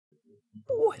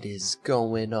What is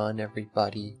going on,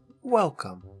 everybody?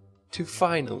 Welcome to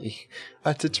finally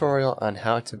a tutorial on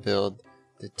how to build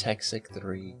the Tekxit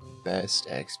 3 best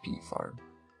XP farm.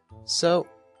 So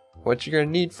what you're going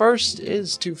to need first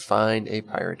is to find a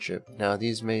pirate ship. Now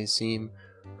these may seem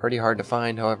pretty hard to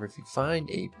find, however if you find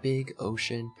a big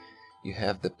ocean you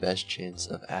have the best chance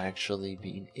of actually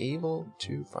being able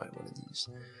to find one of these.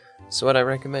 So what I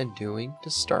recommend doing to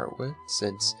start with,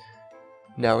 since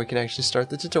now we can actually start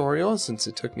the tutorial since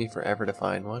it took me forever to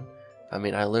find one. I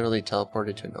mean, I literally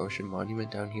teleported to an ocean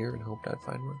monument down here and hoped I'd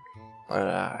find one. But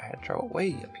I had trouble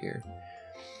way up here.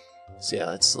 So yeah,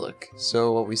 let's look.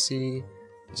 So what we see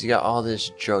is you got all this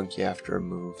junk you have to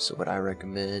remove. So what I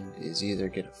recommend is either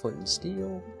get a flint and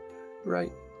steel,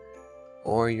 right?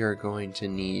 Or you're going to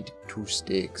need 2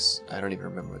 sticks. I don't even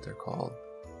remember what they're called.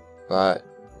 But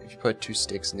if you put 2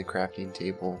 sticks in the crafting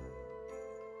table,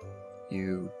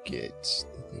 you get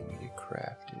the thing to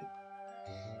craft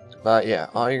it. But yeah,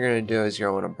 all you're going to do is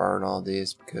you're going to want to burn all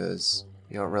these because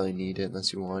you don't really need it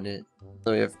unless you want it.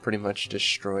 So we have pretty much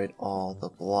destroyed all the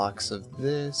blocks of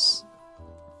this.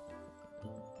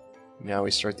 Now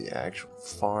we start the actual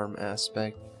farm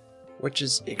aspect, which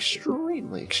is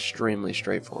extremely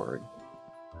straightforward.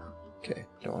 Okay,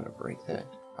 don't want to break that.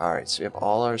 Alright, so we have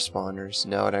all our spawners.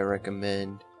 Now what I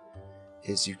recommend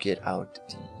is you get out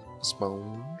the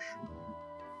sponge,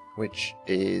 which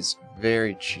is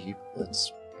very cheap.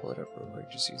 Let's pull it up real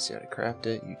quick just so you can see how to craft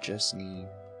it. You just need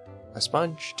a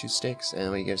sponge, 2 sticks,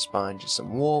 and when you get a sponge,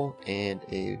 some wool, and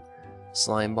a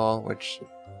slime ball, which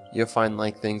you'll find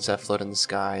like things that float in the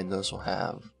sky, and those will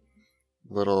have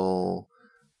little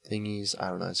thingies. I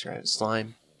don't know, it's right.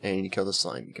 Slime, and you kill the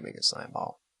slime, you can make a slime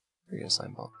ball. Or get a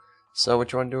slime ball. So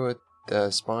what you want to do with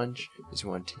the sponge is you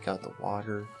want to take out the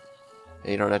water,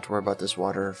 and you don't have to worry about this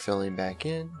water filling back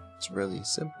in. It's really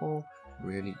simple,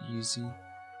 really easy.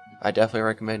 I definitely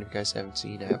recommend, if you guys haven't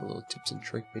seen, I have a little tips and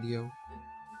trick video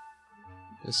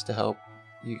just to help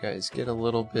you guys get a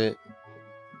little bit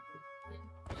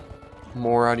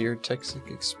more out of your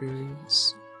Tekxit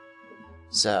experience.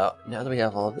 So now that we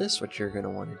have all of this, what you're going to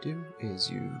want to do is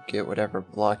you get whatever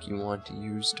block you want to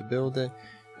use to build it.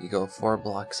 You go 4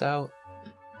 blocks out,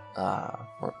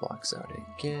 4 blocks out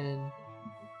again,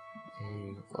 and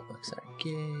you go 4 blocks out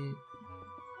again.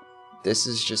 This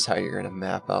is just how you're going to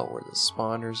map out where the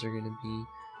spawners are going to be.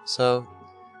 So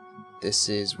this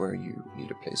is where you need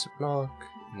to place a block,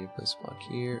 you need to place a block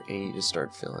here, and you just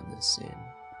start filling this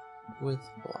in with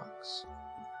blocks.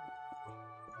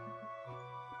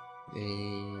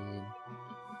 And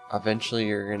eventually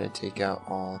you're going to take out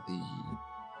all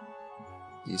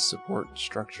these support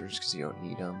structures because you don't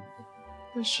need them.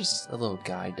 It's just a little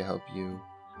guide to help you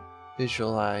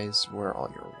visualize where all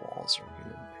your walls are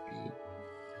going to be.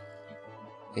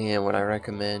 And what I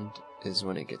recommend is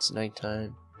when it gets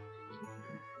nighttime,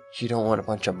 you don't want a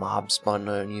bunch of mobs spawning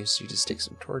on you, so you just take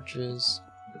some torches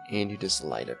and you just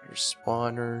light up your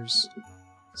spawners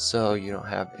so you don't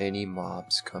have any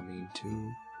mobs coming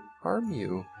to harm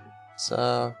you. It's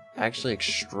actually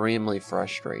extremely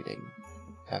frustrating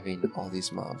having all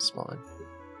these mobs spawn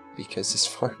because this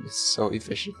farm is so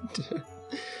efficient.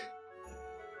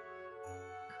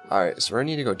 Alright, so we're going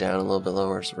to need to go down a little bit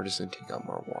lower, so we're just going to take out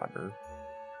more water.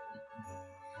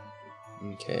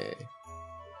 Okay.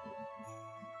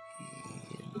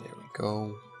 And there we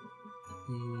go.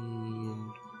 And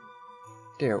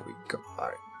there we go.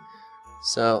 Alright.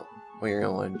 So, what you're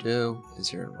going to want to do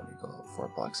is you're going to want to go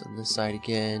 4 blocks on this side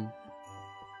again.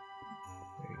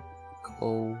 There you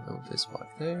go. And this block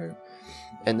there.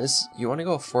 And this, you want to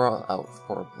go 4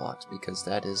 blocks because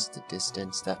that is the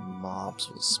distance that mobs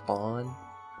will spawn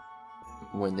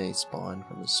when they spawn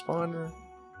from the spawner.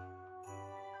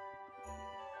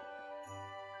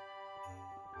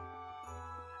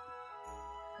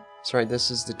 So right, this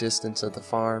is the distance of the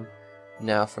farm.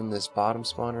 Now from this bottom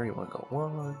spawner, you want to go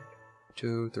 1,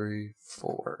 2, 3,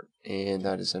 4, and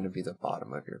that is going to be the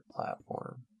bottom of your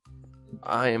platform.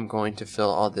 I am going to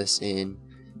fill all this in,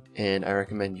 and I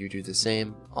recommend you do the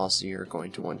same. Also, you're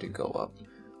going to want to go up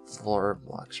 4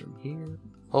 blocks from here.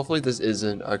 Hopefully this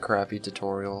isn't a crappy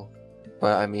tutorial,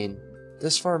 but I mean,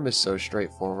 this farm is so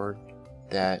straightforward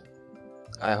that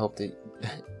I hope that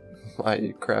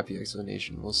my crappy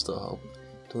explanation will still help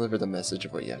deliver the message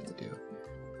of what you have to do.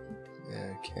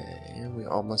 Okay, we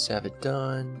almost have it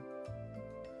done.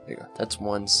 There you go. That's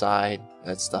one side.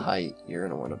 That's the height. You're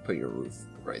going to want to put your roof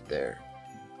right there.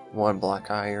 1 block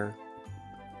higher.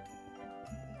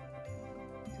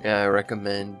 And I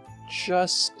recommend,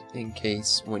 just in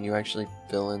case when you actually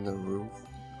fill in the roof,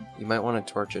 you might want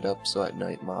to torch it up so at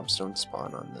night mobs don't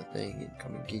spawn on the thing and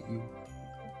come and get you,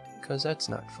 because that's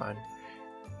not fun.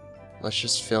 let's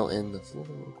just fill in the floor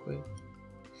real quick.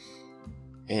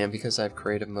 And because I have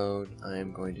creative mode, I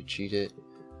am going to cheat it.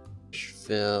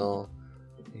 Fill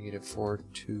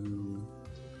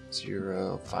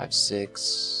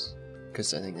 -42056,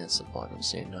 because I think that's the block I'm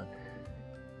standing on.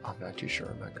 I'm not too sure.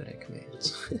 I'm not good at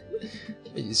commands.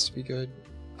 It used to be good,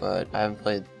 but I haven't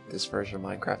played this version of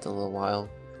Minecraft in a little while.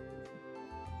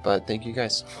 But thank you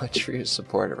guys so much for your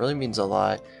support. It really means a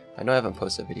lot. I know I haven't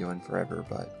posted a video in forever,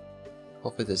 but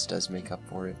hopefully this does make up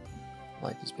for it.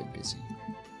 Life has been busy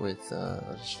with,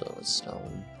 I'll just fill it with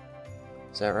stone.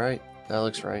 Is that right? That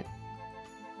looks right.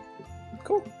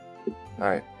 Cool.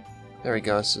 Alright, there we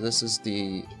go. So this is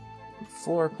the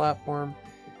floor platform,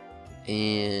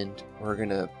 and we're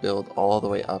gonna build all the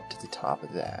way up to the top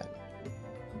of that.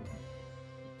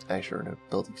 Actually, we're gonna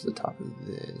build up to the top of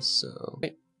this. So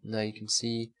now you can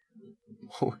see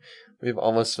we've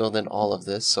almost filled in all of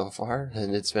this so far,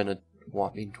 and it's been a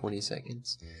whopping 20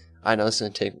 seconds. I know it's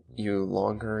gonna take you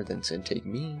longer than it's gonna take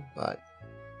me, but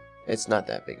it's not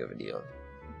that big of a deal.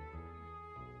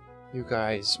 You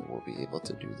guys will be able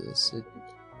to do this. It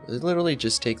literally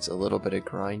just takes a little bit of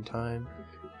grind time,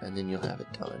 and then you'll have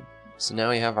it done. So now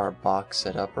we have our box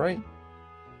set up right,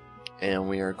 and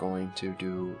we are going to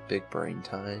do big brain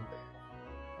time.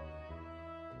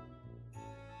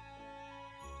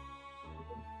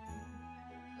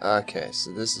 Okay,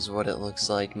 so this is what it looks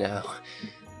like now.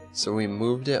 So we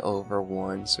moved it over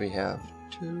one, so we have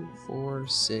 2, 4,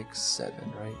 6,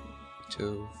 7, right?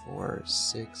 2, 4,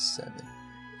 6, 7.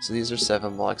 So these are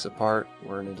 7 blocks apart.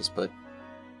 We're gonna just put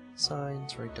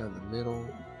signs right down the middle.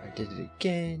 I did it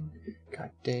again.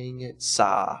 God dang it.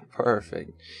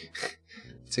 Perfect.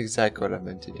 That's exactly what I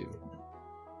meant to do.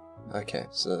 Okay,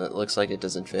 so that looks like it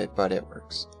doesn't fit, but it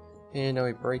works. And now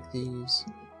we break these.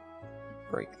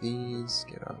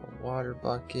 Get out a water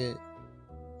bucket.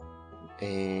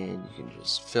 And you can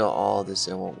just fill all this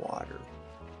in with water.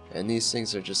 And these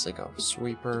things are just like a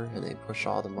sweeper, and they push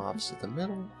all the mobs to the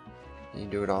middle. And you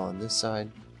do it all on this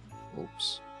side.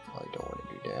 Oops, probably don't want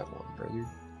to do that one, brother.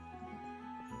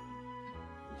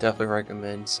 Definitely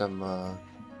recommend some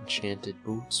enchanted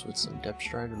boots with some depth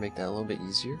stride to make that a little bit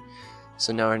easier.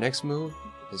 So now our next move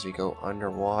is we go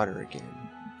underwater again.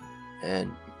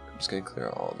 And I'm just going to clear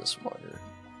all this water.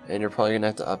 And you're probably going to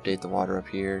have to update the water up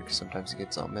here, because sometimes it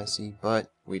gets all messy, but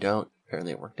we don't.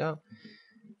 Apparently it worked out.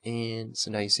 And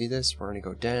so now you see this, we're going to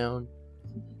go down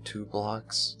 2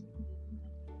 blocks.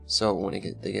 So when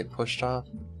they get pushed off,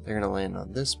 they're going to land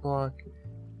on this block.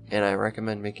 And I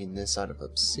recommend making this out of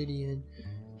obsidian,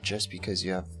 just because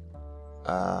you have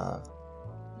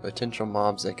potential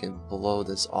mobs that can blow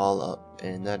this all up,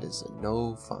 and that is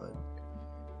no fun.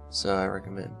 So I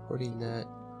recommend putting that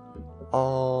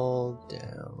all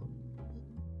down.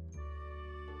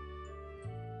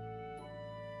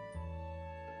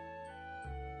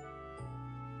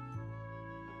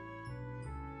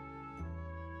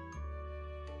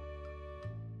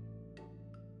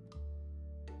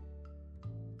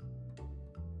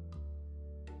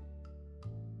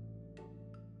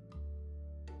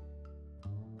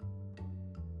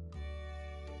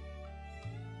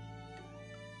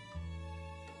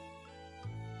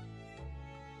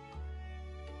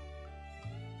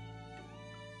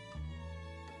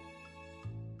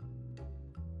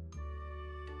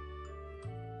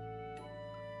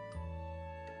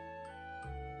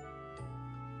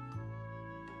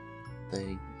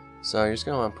 So you're just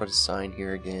going to want to put a sign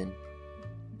here again.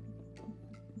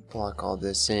 Block all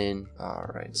this in.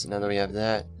 Alright, so now that we have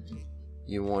that,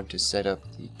 you want to set up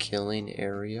the killing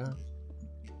area,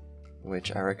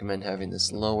 which I recommend having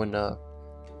this low enough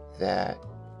that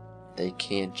they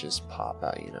can't just pop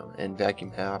out, you know. And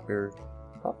vacuum hopper,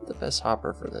 probably the best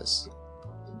hopper for this,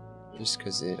 just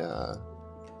because it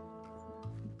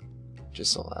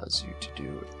just allows you to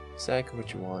do exactly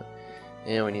what you want.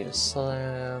 And we need a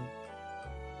slab.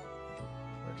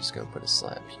 We're just going to put a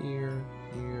slab here,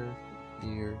 here,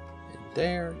 here, and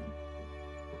there.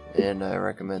 And I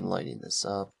recommend lighting this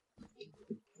up,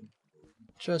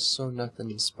 just so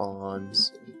nothing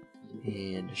spawns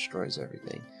and destroys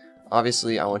everything.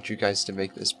 Obviously, I want you guys to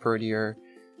make this prettier,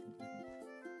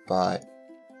 but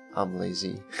I'm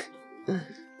lazy.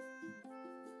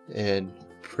 And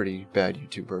pretty bad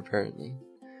YouTuber, apparently.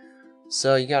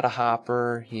 So you got a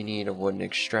hopper, you need a wooden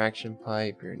extraction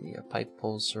pipe, you're gonna need a pipe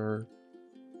pulser.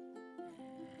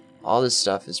 All this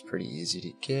stuff is pretty easy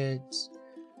to get.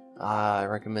 I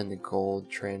recommend the gold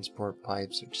transport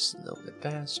pipes are just a little bit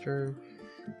faster.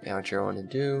 Now what you want to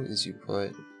do is you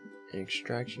put an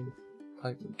extraction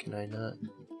pipe. Can I not?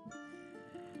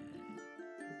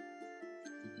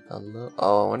 Hello?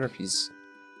 Oh, I wonder if he's...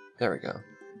 There we go.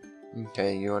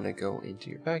 Okay, you want to go into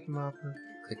your vacuum hopper,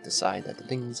 click the side that the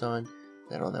thing's on.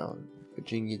 That'll now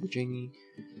jingy the jingy.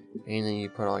 And then you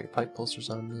put all your pipe pulsers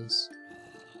on this.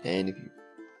 And if you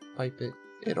pipe it,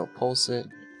 it'll pulse it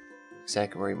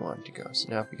exactly where you want it to go. So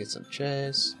now if we get some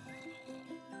chests,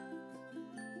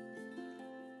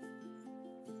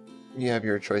 you have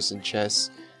your choice in chests.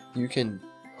 You can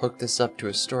hook this up to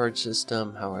a storage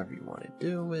system however you want to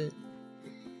do it.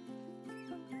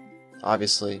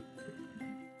 Obviously,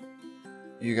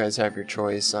 you guys have your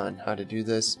choice on how to do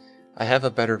this. I have a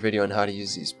better video on how to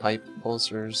use these pipe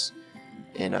pulsers,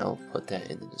 and I'll put that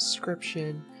in the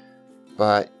description.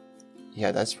 But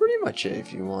yeah, that's pretty much it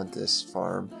if you want this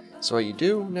farm. So what you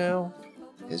do now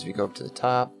is we go up to the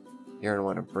top. You're going to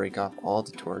want to break off all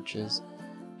the torches.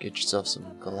 Get yourself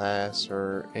some glass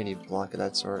or any block of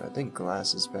that sort. I think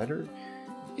glass is better.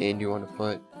 And you want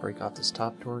to break off this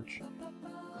top torch.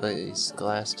 Place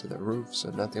glass to the roof so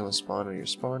nothing will spawn on your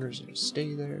spawners and just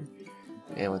stay there.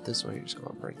 And with this one, you're just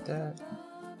going to break that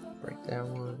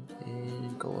one,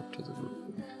 and go up to the roof.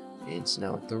 And so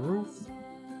now with the roof,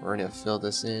 we're going to fill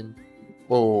this in.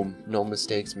 Boom, no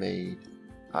mistakes made.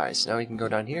 Alright, so now we can go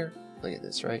down here. Look at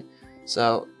this, right?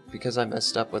 So, because I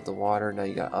messed up with the water, now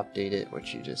you got to update it,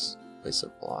 which you just place a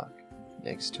block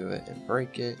next to it and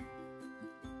break it.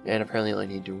 And apparently you only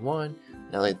need to do one.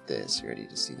 Now like this, you're ready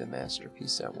to see the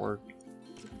masterpiece at work.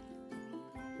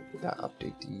 Gotta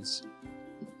update these.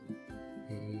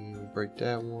 And break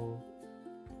that one.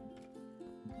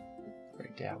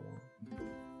 Break that one.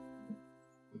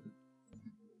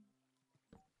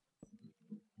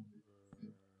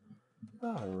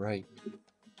 Alright.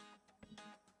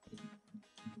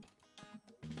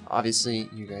 Obviously,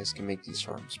 you guys can make these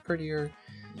farms prettier.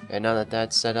 And now that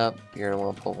that's set up, you're going to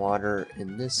want to put water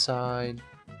in this side.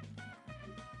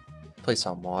 Place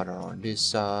some water on this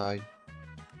side.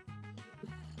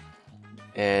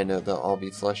 And they'll all be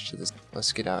flushed to this.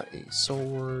 Let's get out a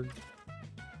sword.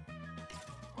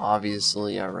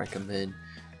 Obviously, I recommend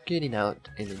getting out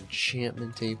an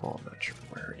enchantment table. I'm not sure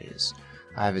where it is.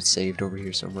 I have it saved over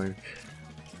here somewhere.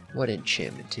 What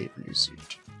enchantment table is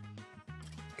it?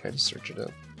 Kind of search it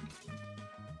up.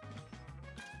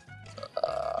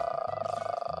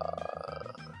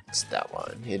 It's that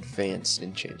one, advanced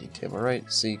enchanting table, right?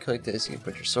 So you click this, you can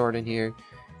put your sword in here.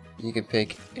 You can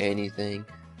pick anything.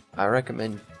 I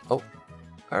recommend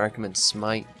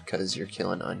smite because you're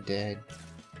killing undead,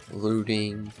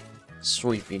 looting,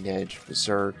 sweeping edge,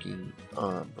 berserking,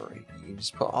 unbreaking. You can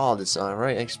just put all this on,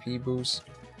 right? XP boost.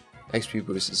 XP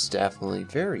boost is definitely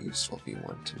very useful if you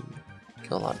want to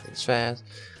kill a lot of things fast.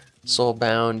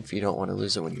 Soulbound if you don't want to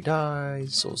lose it when you die.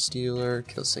 Soul stealer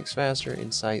kills things faster.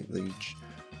 Insight leech.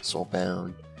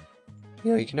 Soulbound.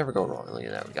 You know, you can never go wrong. Look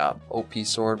at that. We got OP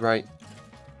sword, right?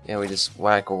 Yeah, we just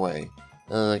whack away.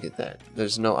 Look at that.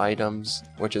 There's no items,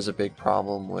 which is a big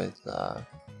problem with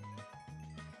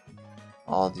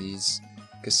all these,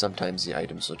 because sometimes the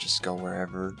items will just go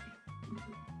wherever.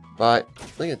 But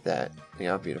look at that. Look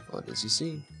how beautiful it is, you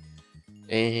see?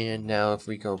 And now if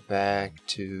we go back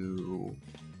to...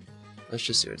 Let's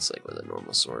just see what it's like with a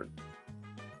normal sword.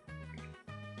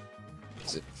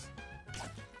 Is it...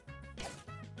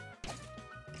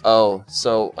 Oh,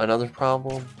 so another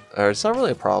problem, or it's not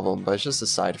really a problem, but it's just a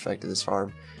side effect of this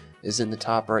farm, is in the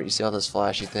top right, you see all those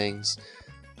flashy things?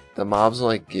 The mobs will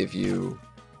like give you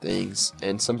things,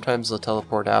 and sometimes they'll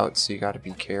teleport out, so you gotta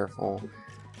be careful.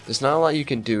 There's not a lot you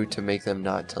can do to make them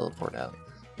not teleport out.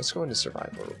 Let's go into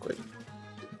survival real quick.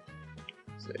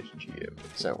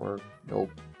 Does that work? Nope.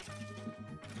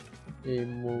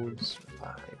 Game mode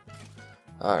survive.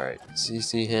 Alright, so you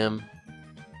see him.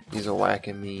 He's a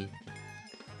whacking me.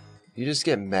 You just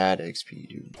get mad XP,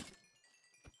 dude.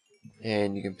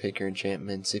 And you can pick your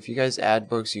enchantments. If you guys add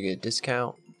books, you get a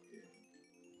discount.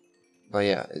 But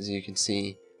yeah, as you can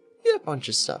see, you get a bunch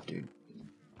of stuff, dude.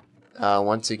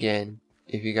 Once again,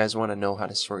 if you guys want to know how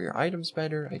to store your items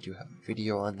better, I do have a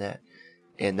video on that.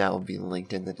 And that will be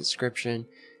linked in the description.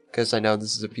 Because I know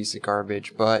this is a piece of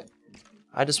garbage, but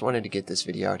I just wanted to get this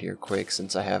video out here quick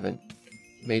since I haven't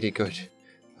made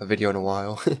a video in a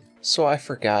while. So I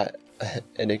forgot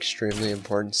an extremely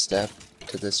important step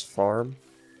to this farm,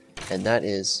 and that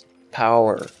is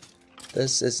power.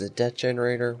 This is a death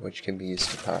generator which can be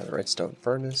used to power the redstone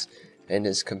furnace and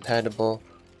is compatible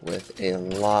with a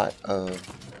lot of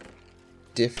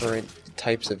different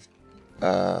types of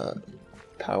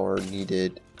power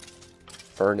needed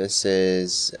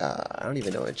furnaces. I don't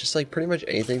even know, it's just like pretty much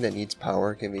anything that needs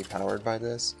power can be powered by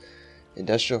this.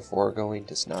 Industrial foregoing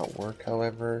does not work,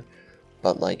 however,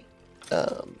 but like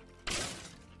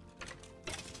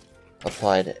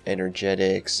applied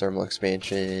energetics, thermal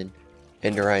expansion,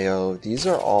 Ender IO. These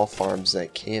are all farms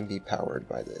that can be powered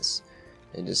by this.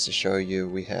 And just to show you,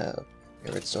 we have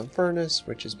a redstone furnace,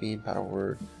 which is being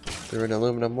powered through an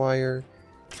aluminum wire,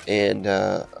 and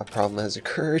a problem has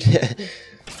occurred.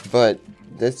 But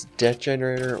this death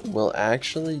generator will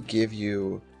actually give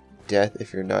you death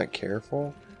if you're not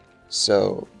careful.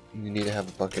 So you need to have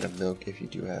a bucket of milk if you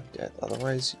do have death.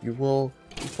 Otherwise, you will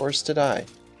be forced to die.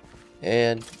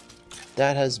 And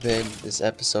that has been this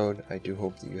episode. I do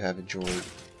hope that you have enjoyed.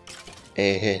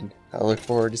 And I look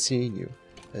forward to seeing you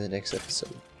in the next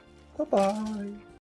episode. Bye-bye.